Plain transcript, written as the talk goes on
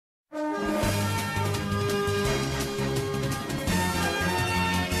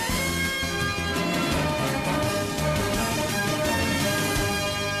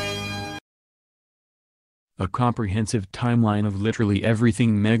a comprehensive timeline of literally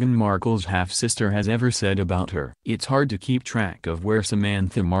everything Meghan Markle's half-sister has ever said about her. It's hard to keep track of where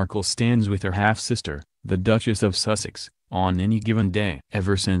Samantha Markle stands with her half-sister, the Duchess of Sussex, on any given day.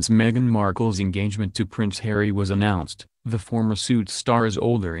 Ever since Meghan Markle's engagement to Prince Harry was announced, the former Suits star's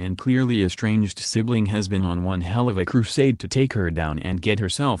older and clearly estranged sibling has been on one hell of a crusade to take her down and get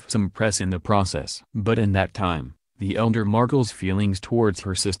herself some press in the process. But in that time, the elder Markle's feelings towards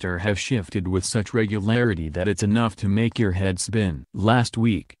her sister have shifted with such regularity that it's enough to make your head spin. Last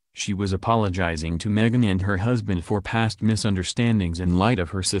week, she was apologizing to Meghan and her husband for past misunderstandings in light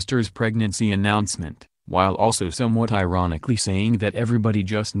of her sister's pregnancy announcement, while also somewhat ironically saying that everybody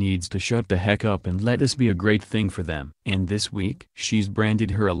just needs to shut the heck up and let this be a great thing for them. And this week, she's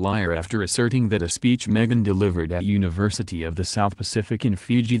branded her a liar after asserting that a speech Meghan delivered at University of the South Pacific in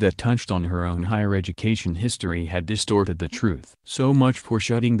Fiji that touched on her own higher education history had distorted the truth. So much for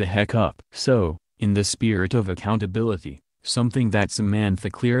shutting the heck up. So, in the spirit of accountability, something that Samantha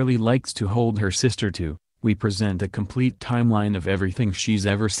clearly likes to hold her sister to, we present a complete timeline of everything she's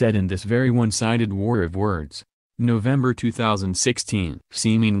ever said in this very one-sided war of words. November 2016.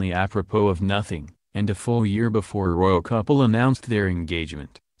 Seemingly apropos of nothing, and a full year before a royal couple announced their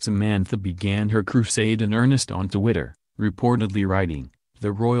engagement, Samantha began her crusade in earnest on Twitter, reportedly writing,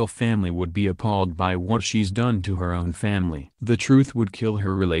 "The royal family would be appalled by what she's done to her own family. The truth would kill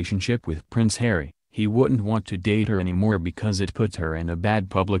her relationship with Prince Harry. He wouldn't want to date her anymore because it puts her in a bad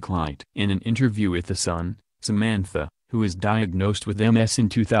public light." In an interview with The Sun, Samantha, who was diagnosed with MS in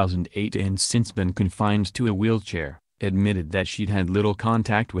 2008 and since been confined to a wheelchair, admitted that she'd had little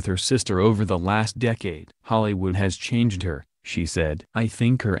contact with her sister over the last decade. "Hollywood has changed her," she said. "I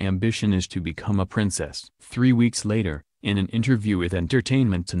think her ambition is to become a princess." 3 weeks later, in an interview with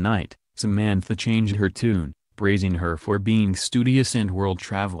Entertainment Tonight, Samantha changed her tune, praising her for being studious and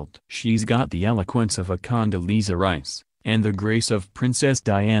world-traveled. "She's got the eloquence of a Condoleezza Rice, and the grace of Princess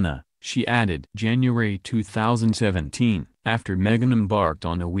Diana," she added. January 2017, after Meghan embarked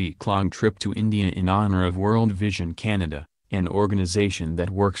on a week-long trip to India in honor of World Vision Canada, an organization that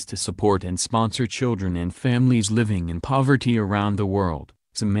works to support and sponsor children and families living in poverty around the world,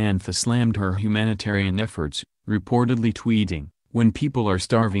 Samantha slammed her humanitarian efforts, reportedly tweeting, "When people are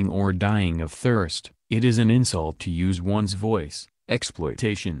starving or dying of thirst, it is an insult to use one's voice.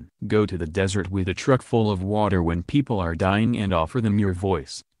 Exploitation. Go to the desert with a truck full of water when people are dying and offer them your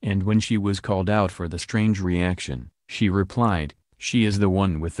voice." And when she was called out for the strange reaction, she replied, "She is the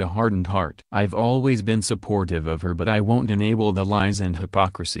one with the hardened heart. I've always been supportive of her, but I won't enable the lies and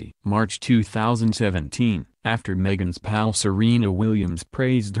hypocrisy." March 2017, after Meghan's pal Serena Williams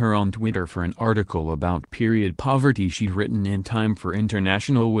praised her on Twitter for an article about period poverty she'd written in time for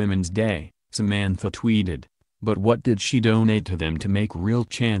International Women's Day, Samantha tweeted, "But what did she donate to them to make real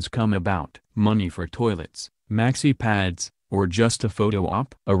change come about? Money for toilets, maxi pads, or just a photo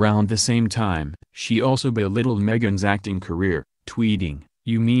op?" Around the same time, she also belittled Meghan's acting career, tweeting,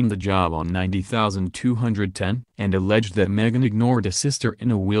 "You mean the job on 90,210?" and alleged that Meghan ignored a sister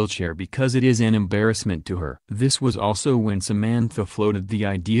in a wheelchair because it is an embarrassment to her. This was also when Samantha floated the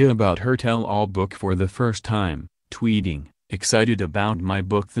idea about her tell-all book for the first time, tweeting, "Excited about my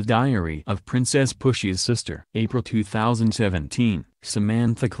book The Diary of Princess Pushy's Sister." April 2017,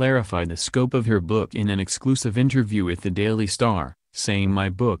 Samantha clarified the scope of her book in an exclusive interview with the Daily Star, saying, "My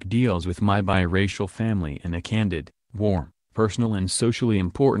book deals with my biracial family in a candid, warm, personal and socially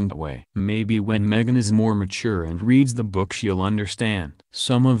important way." Maybe when Meghan is more mature and reads the book she'll understand.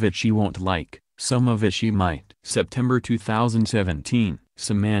 Some of it she won't like, some of it she might. September 2017,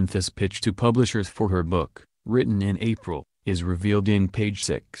 Samantha's pitch to publishers for her book, written in April, is revealed in page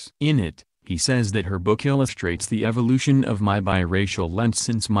 6. In it, he says that her book illustrates the evolution of my biracial lens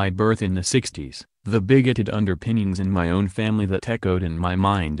since my birth in the 60s, the bigoted underpinnings in my own family that echoed in my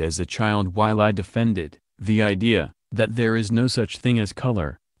mind as a child while I defended the idea that there is no such thing as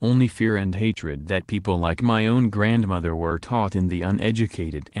color, only fear and hatred that people like my own grandmother were taught in the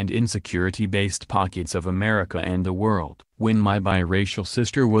uneducated and insecurity-based pockets of America and the world. When my biracial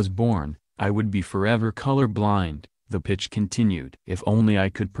sister was born, I would be forever colorblind. The pitch continued. If only I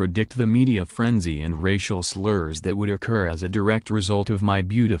could predict the media frenzy and racial slurs that would occur as a direct result of my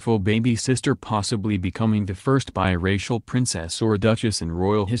beautiful baby sister possibly becoming the first biracial princess or duchess in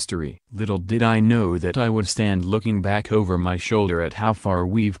royal history. Little did I know that I would stand looking back over my shoulder at how far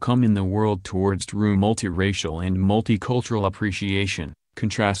we've come in the world towards true multiracial and multicultural appreciation,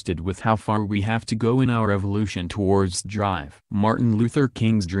 contrasted with how far we have to go in our evolution towards drive. Martin Luther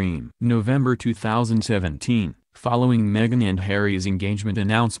King's Dream. November 2017. Following Meghan and Harry's engagement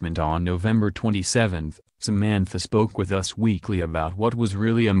announcement on November 27, Samantha spoke with Us Weekly about what was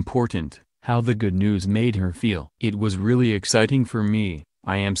really important, how the good news made her feel. "It was really exciting for me.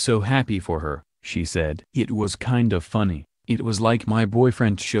 I am so happy for her," she said. "It was kind of funny. It was like my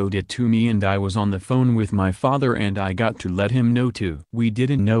boyfriend showed it to me and I was on the phone with my father and I got to let him know too. We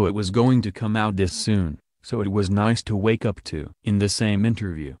didn't know it was going to come out this soon, so it was nice to wake up to." In the same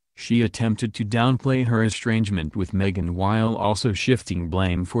interview, she attempted to downplay her estrangement with Meghan while also shifting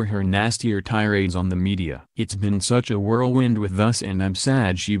blame for her nastier tirades on the media. "It's been such a whirlwind with us and I'm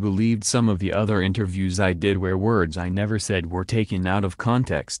sad she believed some of the other interviews I did where words I never said were taken out of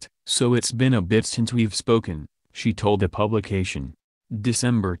context, so it's been a bit since we've spoken," she told the publication.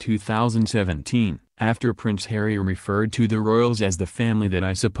 December 2017. After Prince Harry referred to the royals as the family that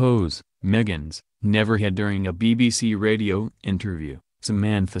I suppose Meghan's never had during a BBC radio interview,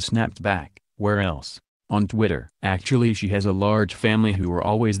 Samantha snapped back, "Where else?" on Twitter. "Actually she has a large family who were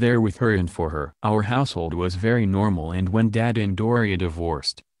always there with her and for her. Our household was very normal and when Dad and Doria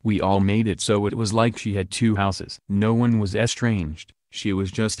divorced, we all made it so it was like she had two houses. No one was estranged. She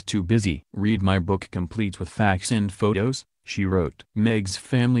was just too busy." Read my book complete with facts and photos, she wrote. Meg's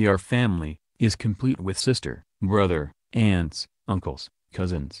family, our family, is complete with sister, brother, aunts, uncles,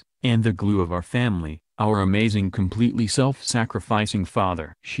 cousins, and the glue of our family, our amazing completely self-sacrificing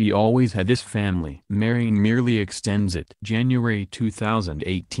father. She always had this family. Marrying merely extends it. January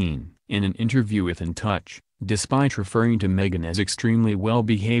 2018. In an interview with In Touch, despite referring to Meghan as extremely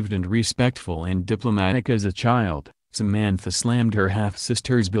well-behaved and respectful and diplomatic as a child, Samantha slammed her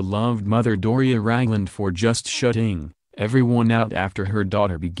half-sister's beloved mother Doria Ragland for just shutting everyone out after her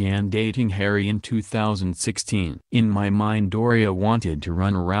daughter began dating Harry in 2016. "In my mind Doria wanted to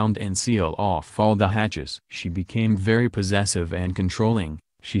run around and seal off all the hatches. She became very possessive and controlling,"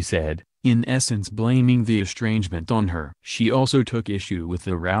 she said, in essence blaming the estrangement on her. She also took issue with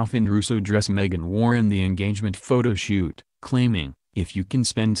the Ralph and Russo dress Meghan wore in the engagement photo shoot, claiming, "If you can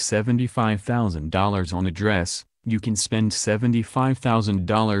spend $75,000 on a dress, you can spend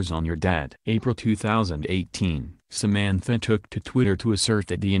 $75,000 on your dad." April 2018. Samantha took to Twitter to assert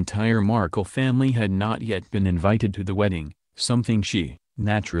that the entire Markle family had not yet been invited to the wedding, something she,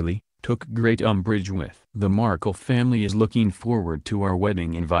 naturally, took great umbrage with. "The Markle family is looking forward to our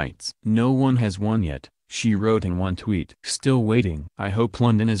wedding invites. No one has one yet," she wrote in one tweet. "Still waiting. I hope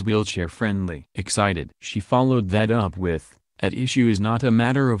London is wheelchair-friendly." Excited. She followed that up with, "At issue is not a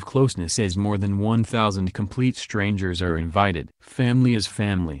matter of closeness as more than 1,000 complete strangers are invited. Family is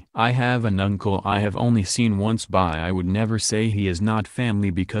family. I have an uncle I have only seen once by I would never say he is not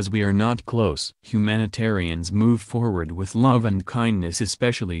family because we are not close. Humanitarians move forward with love and kindness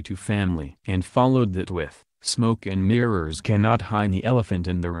especially to family." And followed that with, "Smoke and mirrors cannot hide the elephant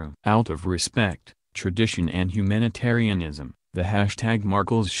in the room." Out of respect, tradition and humanitarianism, the hashtag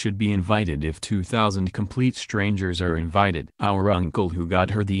Markles should be invited if 2,000 complete strangers are invited. Our uncle who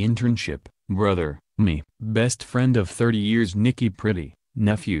got her the internship, brother, me, best friend of 30 years Nikki Pretty,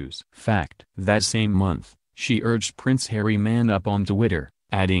 nephews. Fact. That same month, she urged Prince Harry man up on Twitter,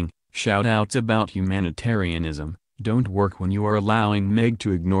 adding, "Shout-outs about humanitarianism don't work when you are allowing Meg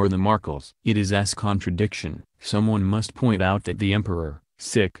to ignore the Markles." It is as contradiction. Someone must point out that the emperor,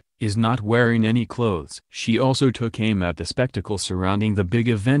 sick, is not wearing any clothes. She also took aim at the spectacle surrounding the big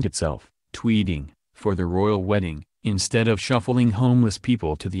event itself, tweeting, "For the royal wedding, instead of shuffling homeless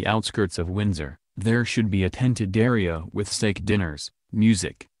people to the outskirts of Windsor, there should be a tented area with steak dinners,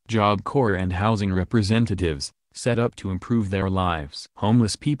 music, Job Corps and housing representatives, set up to improve their lives.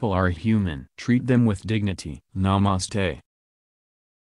 Homeless people are human. Treat them with dignity. Namaste."